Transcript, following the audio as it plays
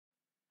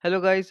Hello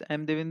guys,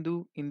 I'm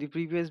Devindu. In the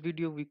previous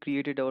video, we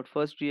created our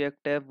first React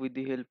tab with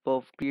the help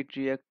of Create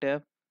React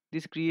tab.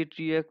 This Create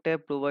React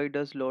tab provides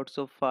us lots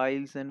of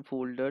files and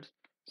folders.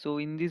 So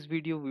in this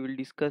video, we will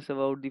discuss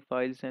about the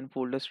files and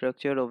folder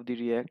structure of the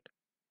React.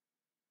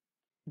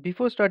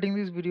 Before starting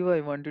this video,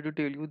 I wanted to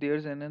tell you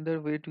there's another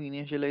way to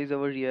initialize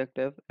our React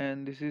tab,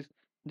 and this is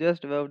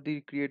just about the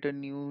create a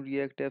new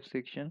React tab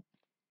section,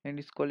 and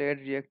it's called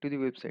add React to the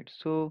website.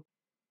 So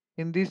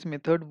in this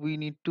method, we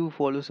need to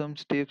follow some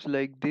steps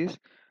like this.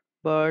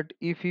 But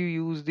if you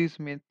use this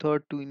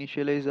method to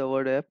initialize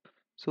our app,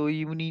 so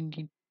you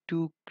need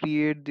to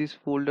create this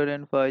folder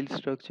and file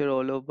structure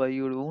all up by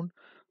your own,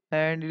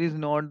 and it is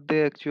not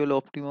the actual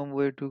optimum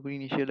way to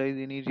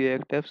initialize any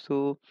React app.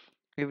 So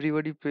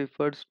everybody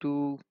prefers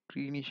to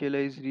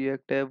initialize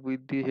React app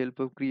with the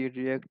help of Create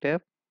React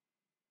app.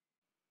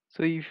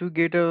 So if you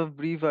get a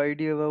brief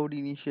idea about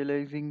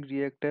initializing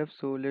React app,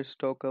 so let's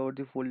talk about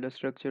the folder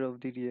structure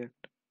of the React.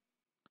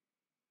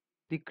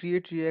 The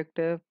Create React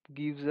app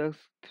gives us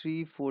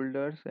three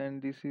folders, and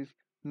this is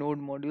node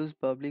modules,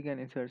 public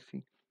and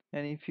src.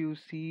 And if you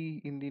see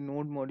in the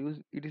node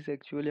modules, it is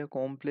actually a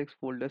complex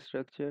folder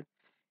structure.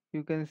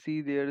 You can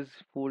see there's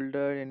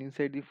folder, and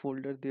inside the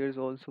folder there's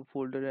also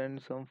folder and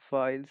some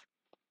files.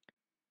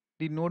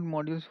 The node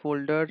modules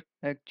folder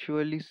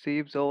actually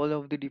saves all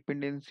of the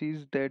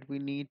dependencies that we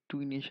need to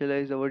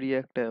initialize our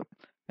React app.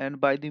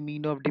 And by the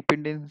mean of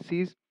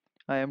dependencies,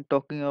 I am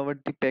talking about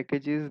the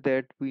packages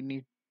that we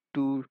need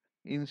to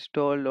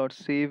install or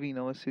save in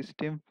our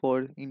system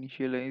for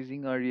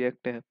initializing our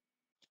React app.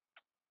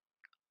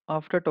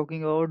 After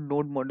talking about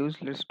node modules,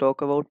 let's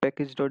talk about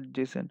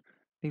package.json.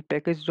 The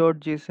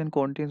package.json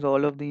contains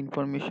all of the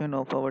information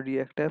of our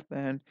React app,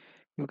 and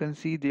you can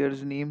see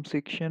there's name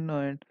section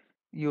and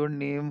your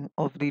name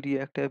of the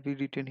React app is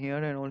written here,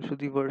 and also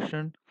the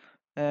version.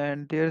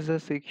 And there's a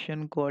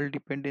section called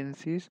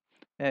dependencies,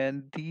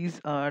 and these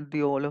are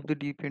the all of the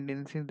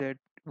dependencies that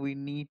we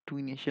need to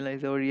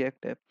initialize our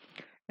React app.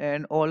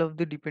 And all of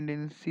the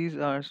dependencies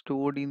are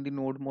stored in the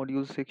node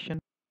modules section.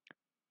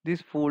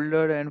 This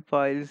folder and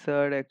files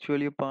are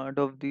actually a part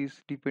of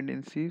these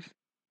dependencies,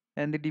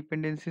 and the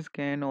dependencies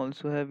can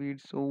also have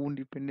its own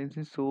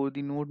dependencies. So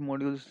the node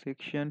modules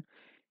section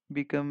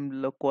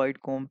become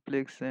quite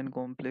complex.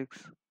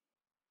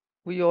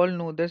 We all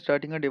know that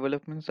starting a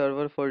development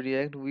server for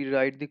React, we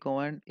write the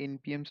command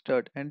npm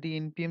start, and the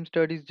npm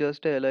start is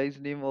just a alias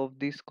name of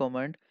this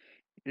command,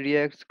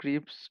 React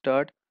script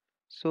start.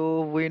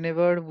 So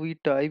whenever we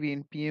type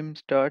npm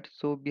start,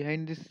 so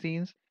behind the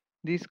scenes,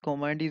 this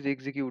command is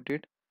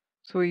executed.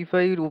 So if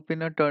I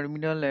open a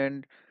terminal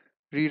and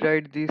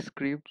rewrite this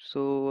script,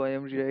 so I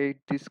am rewrite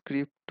this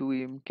script to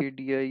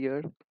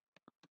mkdir,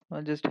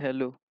 just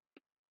hello,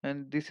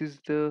 and this is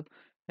the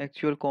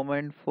actual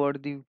command for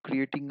the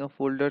creating a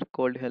folder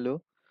called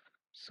hello.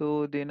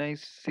 So then I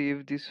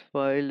save this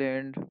file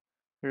and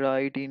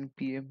write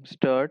npm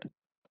start.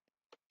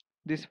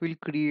 This will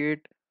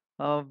create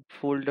a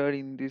folder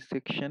in this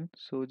section.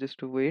 So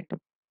just wait,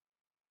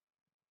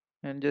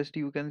 and just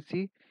you can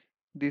see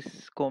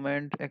this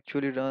command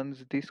actually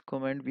runs this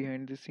command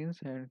behind the scenes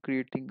and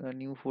creating a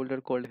new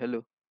folder called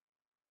hello.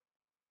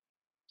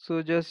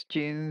 So just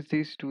change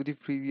this to the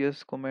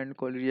previous command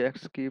called react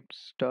script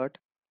start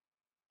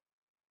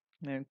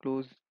and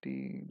close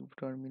the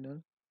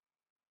terminal.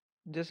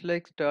 Just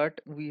like start,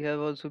 we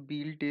have also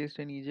build, test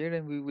and eject,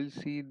 and we will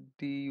see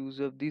the use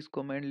of this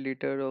command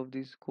later of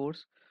this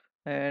course.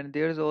 And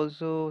there's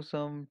also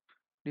some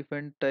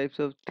different types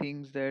of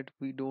things that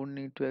we don't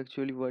need to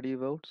actually worry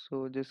about.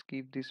 So just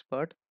keep this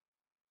part.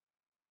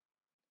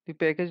 The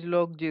package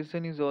log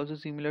JSON is also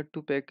similar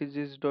to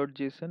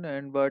packages.json,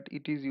 and but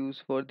it is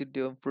used for the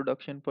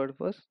production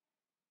purpose.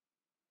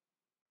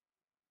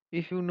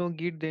 If you know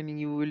Git, then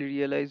you will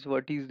realize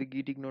what is the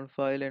git ignore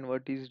file and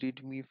what is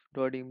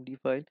readme.md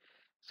file.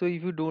 So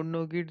if you don't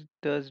know Git,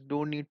 just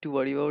don't need to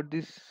worry about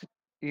this.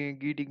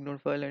 Git ignore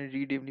file and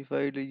readme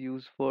file is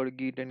used for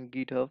Git and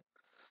GitHub.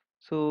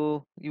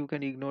 So you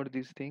can ignore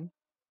this thing.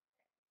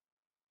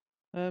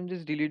 I'm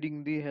just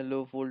deleting the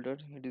hello folder.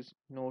 It is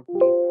not need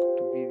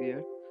to be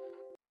there.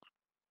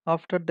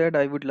 After that,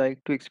 I would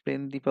like to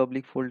explain the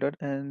public folder.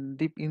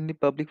 And in the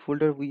public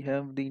folder, we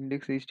have the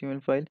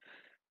index.html file,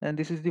 and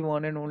this is the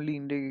one and only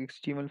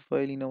index.html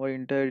file in our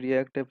entire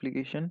React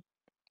application.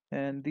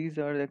 And these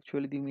are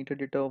actually the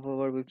metadata of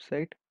our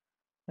website,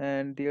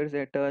 and there's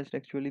attached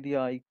actually the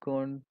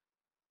icon,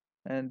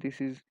 and this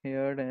is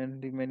here,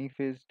 and the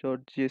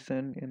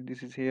manifest.json, and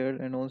this is here,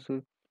 and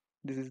also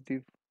this is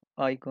the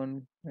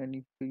icon, and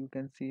if you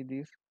can see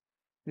this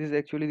is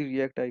actually the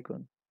React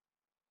icon.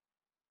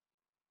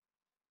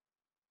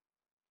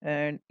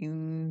 And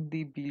in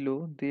the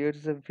below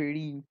there's a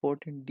very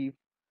important div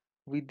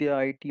with the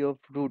id of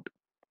root.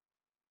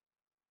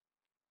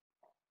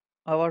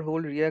 Our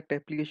whole React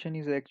application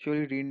is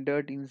actually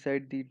rendered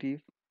inside the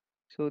div.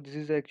 So this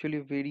is actually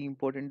a very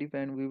important div,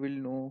 and we will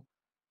know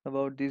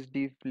about this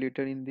div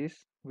later in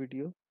this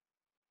video.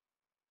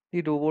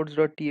 The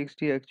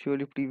robots.txt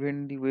actually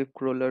prevent the web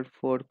crawler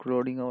for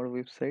crawling our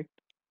website.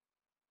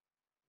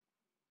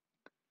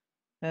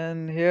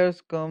 And here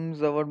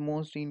comes our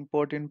most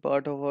important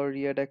part of our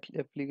React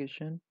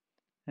application,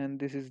 and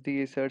this is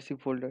the src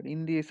folder.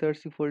 In the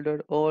src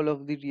folder, all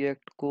of the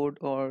React code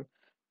or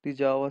the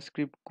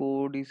JavaScript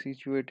code is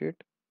situated.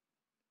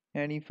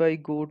 And if I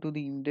go to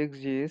the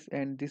index.js,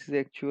 and this is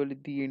actually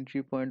the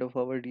entry point of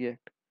our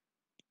React.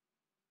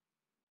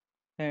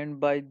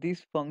 And by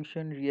this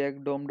function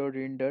React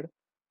DOM.render,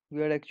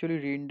 we are actually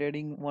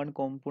rendering one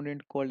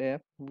component called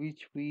app,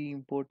 which we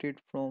imported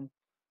from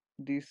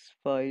this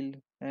file,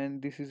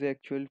 and this is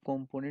actual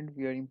component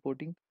we are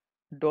importing.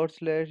 Dot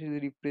slash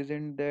is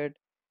represent that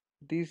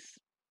this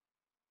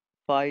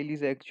file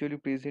is actually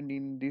present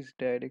in this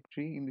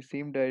directory, in the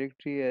same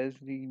directory as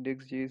the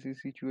index.js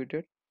is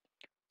situated.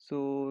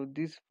 So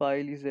this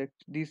file is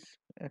this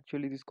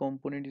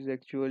component is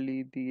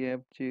actually the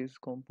app.js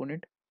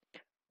component,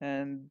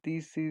 and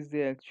this is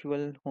the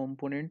actual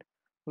component.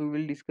 We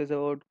will discuss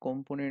about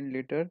component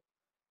later,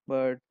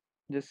 but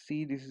just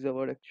see, this is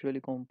our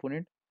actually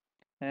component,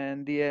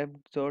 and the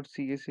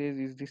app.css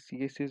is the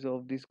css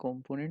of this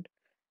component,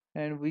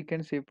 and we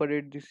can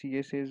separate the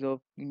css of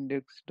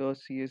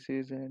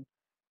index.css and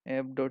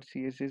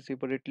app.css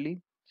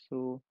separately.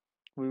 So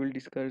we will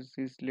discuss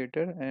this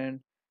later. And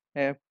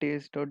app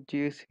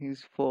test.js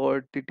is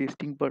for the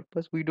testing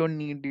purpose, we don't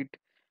need it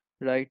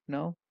right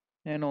now.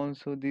 And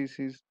also this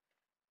is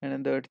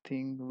another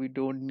thing, we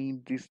don't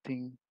need this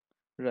thing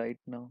right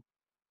now.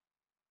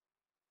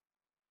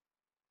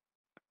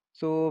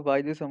 So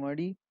by the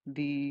summary,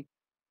 the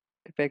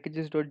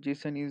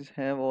packages.json is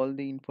have all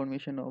the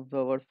information of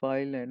our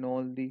file and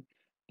all the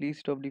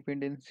list of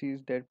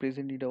dependencies that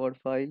present in our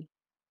file,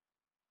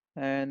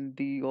 and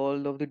the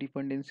all of the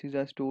dependencies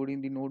are stored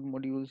in the node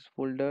modules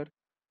folder,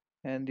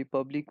 and the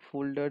public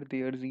folder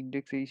there's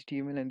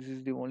index.html, and this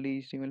is the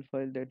only HTML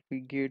file that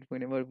we get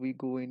whenever we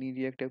go any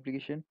React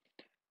application.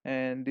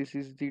 And this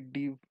is the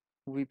div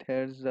which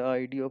has the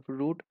ID of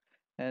root,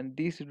 and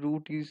this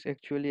root is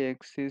actually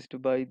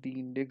accessed by the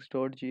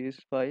index.js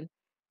file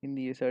in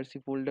the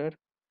src folder.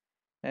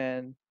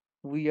 And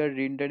we are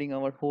rendering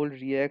our whole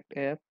React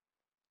app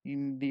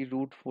in the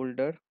root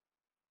folder,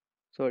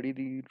 sorry,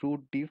 the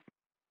root div.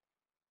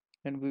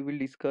 And we will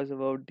discuss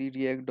about the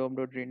react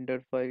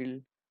dom.render file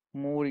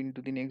more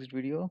into the next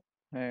video.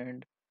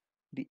 And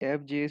the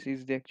app.js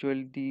is the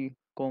actual the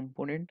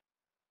component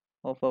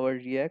of our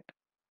React,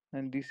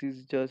 and this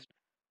is just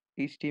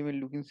HTML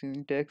looking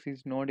syntax,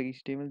 is not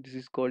HTML, this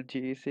is called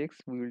JSX.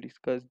 We will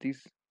discuss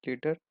this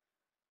later.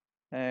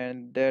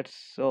 And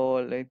that's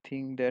all, I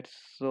think that's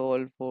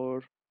all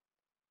for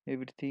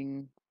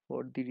everything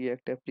for the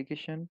React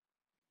application.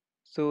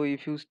 So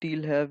if you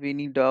still have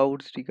any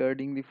doubts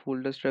regarding the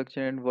folder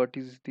structure and what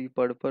is the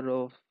purpose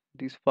of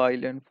this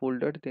file and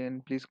folder,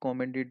 then please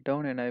comment it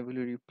down and I will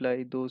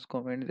reply those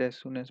comments as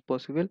soon as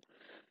possible.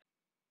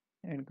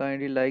 And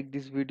kindly like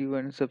this video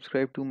and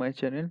subscribe to my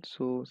channel.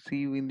 So see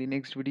you in the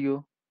next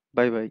video.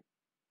 Bye bye.